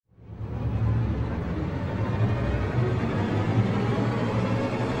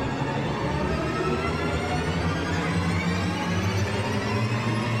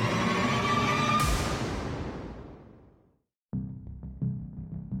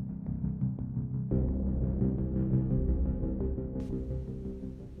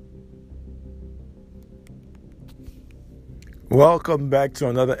Welcome back to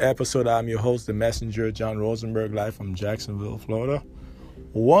another episode. I'm your host, the messenger, John Rosenberg, live from Jacksonville, Florida.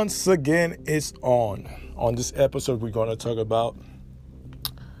 Once again, it's on. On this episode, we're going to talk about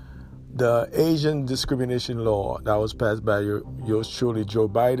the Asian discrimination law that was passed by yours truly, Joe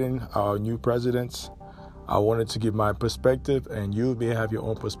Biden, our new president. I wanted to give my perspective, and you may have your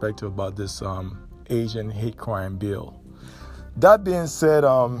own perspective about this Asian hate crime bill. That being said,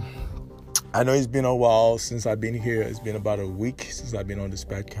 I know it's been a while since I've been here. It's been about a week since I've been on this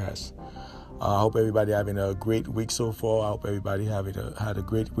podcast. I hope everybody having a great week so far. I hope everybody had a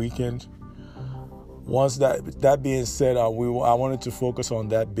great weekend. Once that being said, I wanted to focus on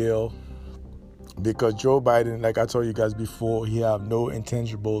that bill because Joe Biden, like I told you guys before, he have no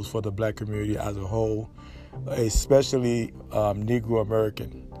intangibles for the black community as a whole, especially Negro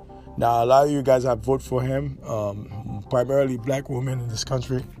American. Now, a lot of you guys have voted for him, primarily black women in this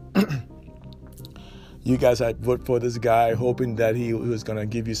country. You guys had voted for this guy, hoping that he was gonna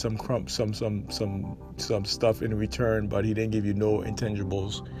give you some stuff in return, but he didn't give you no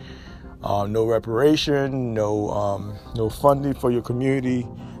intangibles, no reparation, no funding for your community.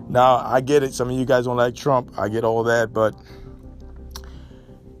 Now I get it. Some of you guys don't like Trump. I get all that, but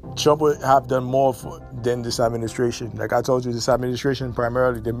Trump would have done more than this administration. Like I told you, this administration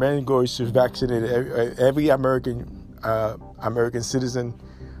primarily the main goal is to vaccinate every American citizen.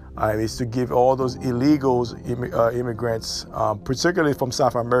 Is to give all those illegals, immigrants, particularly from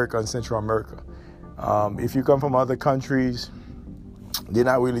South America and Central America. If you come from other countries, they're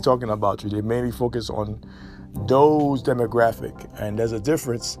not really talking about you. They mainly focus on those demographic. And there's a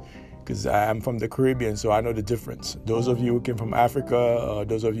difference because I'm from the Caribbean, so I know the difference. Those of you who came from Africa,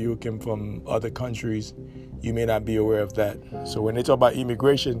 those of you who came from other countries, you may not be aware of that. So when they talk about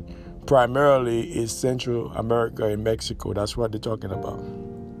immigration, primarily is Central America and Mexico. That's what they're talking about.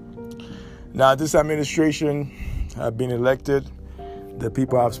 Now, this administration have been elected. The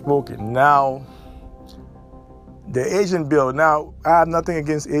people have spoken. Now, the Asian bill. Now, I have nothing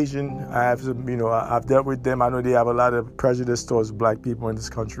against Asian. I have some, I've dealt with them. I know they have a lot of prejudice towards black people in this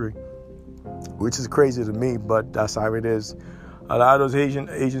country, which is crazy to me, but that's how it is. A lot of those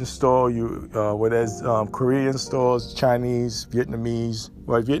Asian stores, where there's Korean stores, Chinese, Vietnamese.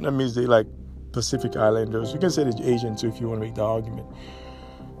 Well, Vietnamese, they like Pacific Islanders. You can say they're Asian too if you want to make the argument.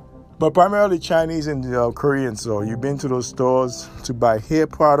 But primarily Chinese and Korean. So you've been to those stores to buy hair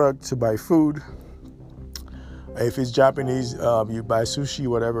product, to buy food. If it's Japanese, you buy sushi,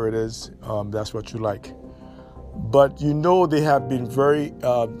 whatever it is. That's what you like. But they have been very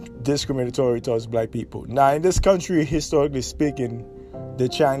discriminatory towards black people. Now, in this country, historically speaking, the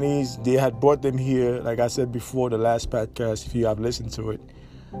Chinese, they had brought them here, like I said before, the last podcast, if you have listened to it.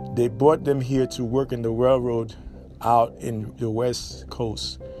 They brought them here to work in the railroad out in the West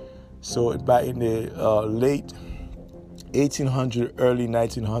Coast. So back in the late 1800s, early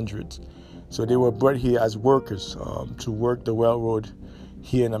 1900s. So they were brought here as workers to work the railroad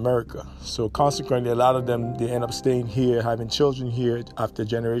here in America. So consequently, a lot of them, they end up staying here, having children here after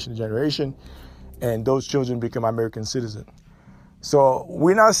generation to generation, and those children become American citizens. So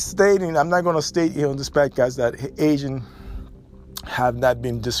I'm not going to state here on this podcast that Asian have not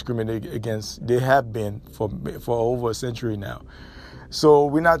been discriminated against. They have been for over a century now. So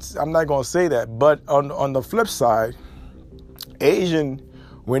I'm not going to say that. But on the flip side, Asian,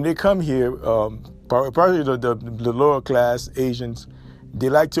 when they come here, probably the lower class Asians, they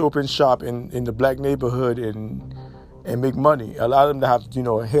like to open shop in the black neighborhood and make money. A lot of them have,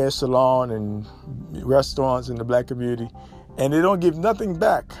 a hair salon and restaurants in the black community, and they don't give nothing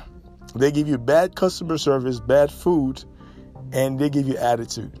back. They give you bad customer service, bad food, and they give you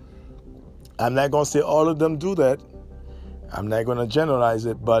attitude. I'm not going to say all of them do that. I'm not going to generalize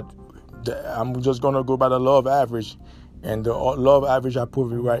it, but I'm just going to go by the law of average. And the law of average, I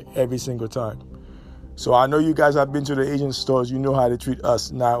prove it right every single time. So I know you guys have been to the Asian stores. You know how they treat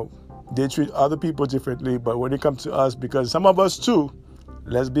us. Now, they treat other people differently, but when it comes to us, because some of us too,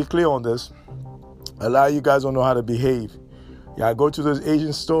 let's be clear on this, a lot of you guys don't know how to behave. Y'all go to this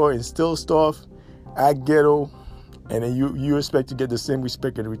Asian store and steal stuff, act ghetto, and then you expect to get the same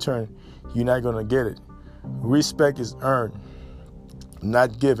respect in return. You're not going to get it. Respect is earned,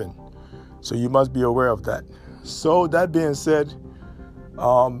 not given. So you must be aware of that. So that being said,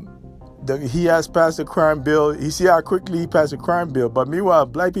 he has passed a crime bill. You see how quickly he passed a crime bill. But meanwhile,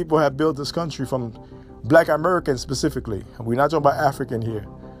 black people have built this country from black Americans specifically. We're not talking about African here.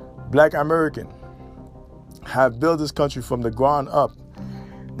 Black American have built this country from the ground up.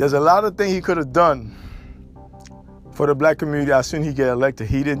 There's a lot of things he could have done for the black community as soon as he get elected.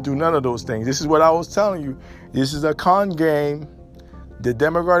 He didn't do none of those things. This is what I was telling you. This is a con game The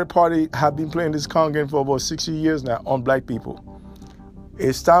Democratic Party have been playing this con game for about 60 years now on black people.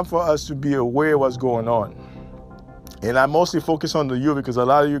 It's time for us to be aware of what's going on. And I mostly focus on the youth because a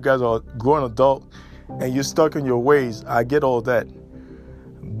lot of you guys are grown adult and you're stuck in your ways. I get all that.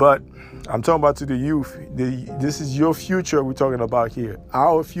 But I'm talking about to the youth. This is your future we're talking about here.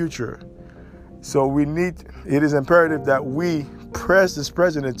 Our future. So it is imperative that we press this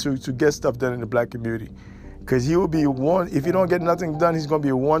president to get stuff done in the black community. Because he will be if you don't get nothing done, he's going to be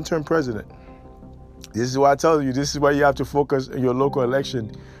a one-term president. This is why I tell you, this is why you have to focus on your local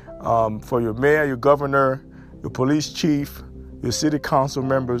election for your mayor, your governor, your police chief, your city council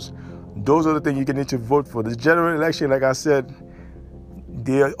members. Those are the things you need to vote for. The general election, like I said,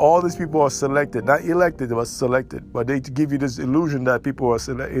 all these people are selected, not elected, but selected. But they give you this illusion that people are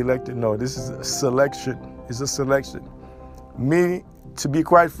elected. No, this is a selection. It's a selection. Me, to be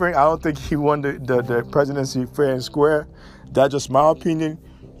quite frank, I don't think he won the presidency fair and square. That's just my opinion.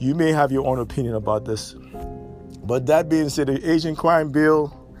 You may have your own opinion about this. But that being said, the Asian crime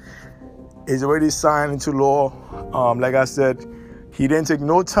bill is already signed into law. Like I said, he didn't take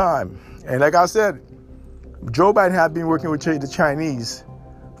no time. And like I said, Joe Biden had been working with the Chinese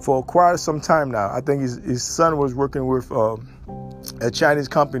for quite some time now. I think his son was working with a Chinese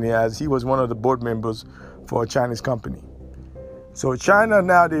company, as he was one of the board members for a Chinese company. So China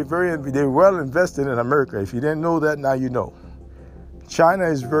now, they're well invested in America. If you didn't know that, now you know. China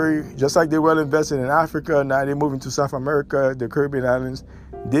is just like they're well invested in Africa, now they're moving to South America, the Caribbean islands.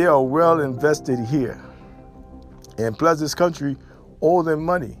 They are well invested here. And plus this country owes them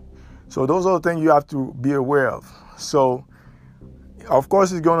money. So those are the things you have to be aware of. So, of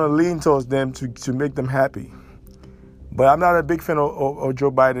course, it's going to lean towards them to make them happy. But I'm not a big fan of Joe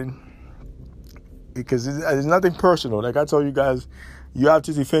Biden because it's nothing personal. Like I told you guys, you have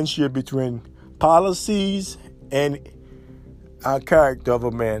to differentiate between policies and character of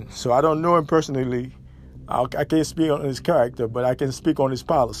a man. So I don't know him personally. I can't speak on his character, but I can speak on his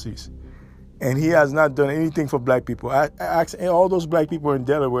policies. And he has not done anything for black people. I asked all those black people in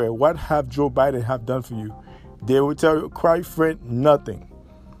Delaware, what have Joe Biden have done for you? They will tell you, quite frank, nothing.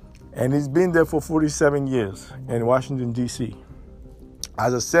 And he's been there for 47 years in Washington, D.C.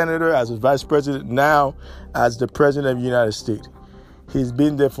 As a senator, as a vice president, now as the president of the United States. He's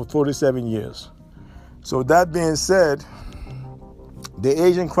been there for 47 years. So that being said, the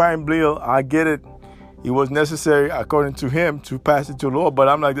Asian crime bill, I get it. It was necessary, according to him, to pass it to law. But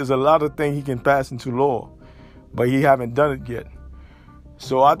I'm like, there's a lot of things he can pass into law, but he haven't done it yet.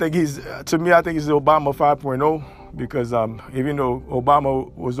 So I think he's Obama 5.0 because even though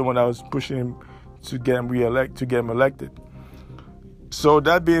Obama was the one that was pushing him to get him elected. So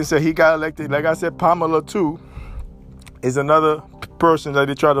that being said, he got elected. Like I said, Pamela too is another person that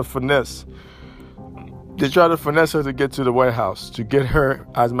they try to finesse. They try to finesse her to get to the White House, to get her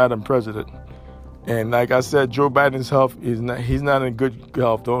as Madam President. And like I said, Joe Biden's health he's not in good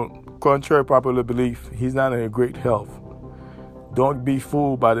health. Contrary to popular belief, he's not in great health. Don't be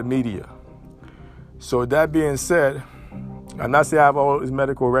fooled by the media. So that being said, I'm not saying I have all his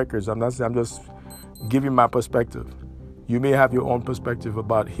medical records. I'm just giving my perspective. You may have your own perspective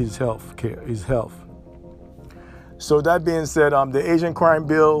about his health. So that being said, the Asian crime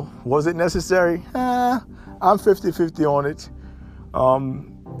bill, was it necessary? I'm 50-50 on it.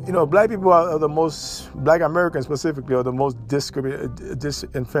 Black people are Black Americans specifically are the most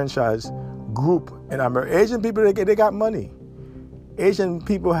disenfranchised group in America. Asian people, they got money. Asian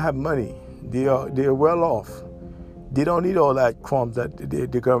people have money. They are well off. They don't need all that crumbs that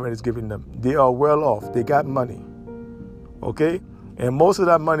the government is giving them. They are well off. They got money. Okay? And most of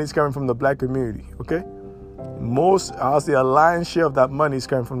that money is coming from the black community. Okay? I'll say a lion's share of that money is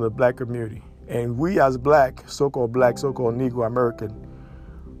coming from the black community. And we as black, so-called Negro American,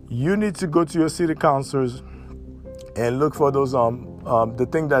 you need to go to your city councils and look for those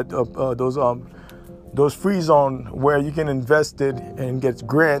those free zone where you can invest it and get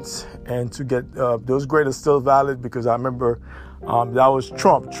grants, and to get those grants are still valid because I remember that was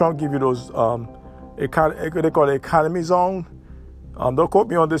Trump. Trump give you those they call it economy zone. Don't quote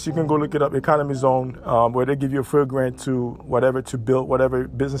me on this. You can go look it up. Economy zone, where they give you a free grant to build whatever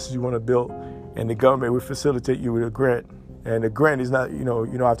businesses you want to build, and the government will facilitate you with a grant. And the grant is not, you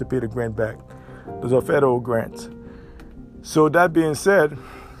don't have to pay the grant back. Those are federal grants. So that being said,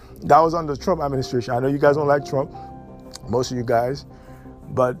 that was under the Trump administration. I know you guys don't like Trump, most of you guys,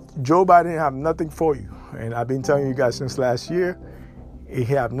 but Joe Biden have nothing for you. And I've been telling you guys since last year, he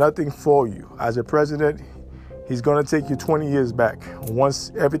have nothing for you. As a president, he's going to take you 20 years back.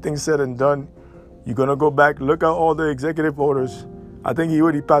 Once everything's said and done, you're going to go back, look at all the executive orders, I think he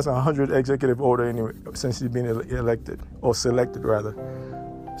already passed 100 executive order anyway since he's been elected, or selected rather.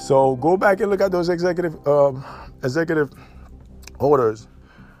 So go back and look at those executive orders.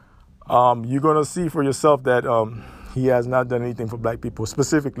 You're gonna see for yourself that he has not done anything for black people,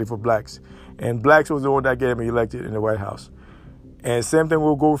 specifically for blacks. And blacks was the one that got him elected in the White House. And same thing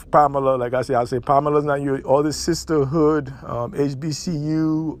will go with Pamela. Like I said, I'll say Pamela's not all this sisterhood,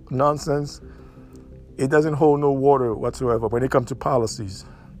 HBCU nonsense. It doesn't hold no water whatsoever when it comes to policies.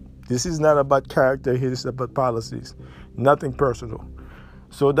 This is not about character here. This is about policies. Nothing personal.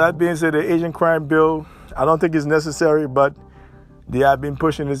 So that being said, the Asian crime bill, I don't think it's necessary, but they have been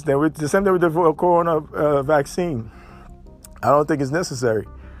pushing this thing. The same thing with the corona vaccine. I don't think it's necessary.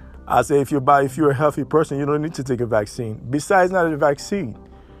 I say if you're a healthy person, you don't need to take a vaccine. Besides, not a vaccine.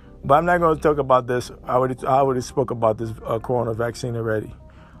 But I'm not going to talk about this. I already spoke about this corona vaccine already.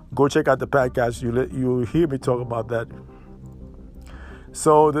 Go check out the podcast. You'll hear me talk about that.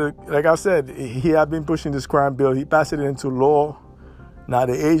 So, like I said, he had been pushing this crime bill. He passed it into law. Now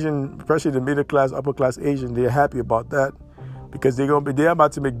the Asian, especially the middle class, upper class Asian, they're happy about that because they're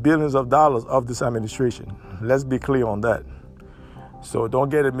about to make billions of dollars of this administration. Let's be clear on that. So don't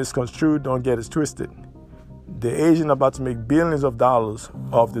get it misconstrued. Don't get it twisted. The Asian are about to make billions of dollars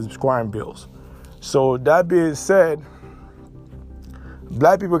of these crime bills. So that being said,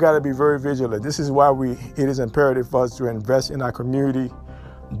 black people got to be very vigilant. This is why it is imperative for us to invest in our community.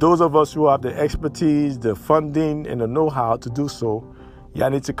 Those of us who have the expertise, the funding, and the know-how to do so, y'all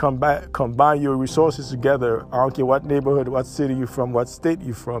need to combine your resources together. I don't care what neighborhood, what city you're from, what state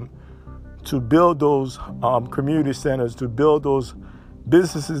you're from, to build those community centers, to build those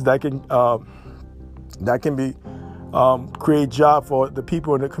businesses that can create jobs for the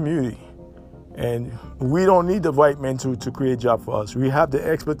people in the community. And we don't need the white men to create jobs for us. We have the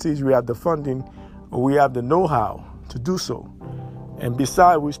expertise, we have the funding, we have the know-how to do so. And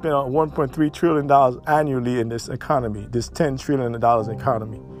besides, we spend $1.3 trillion annually in this economy, this $10 trillion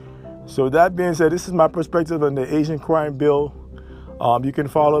economy. So that being said, this is my perspective on the Asian crime bill. You can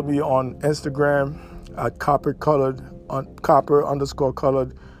follow me on Instagram at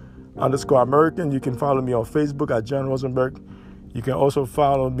copper_colored_American. You can follow me on Facebook at John Rosenberg. You can also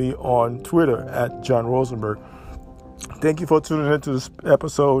follow me on Twitter at John Rosenberg. Thank you for tuning into this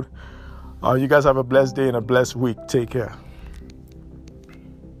episode. You guys have a blessed day and a blessed week. Take care.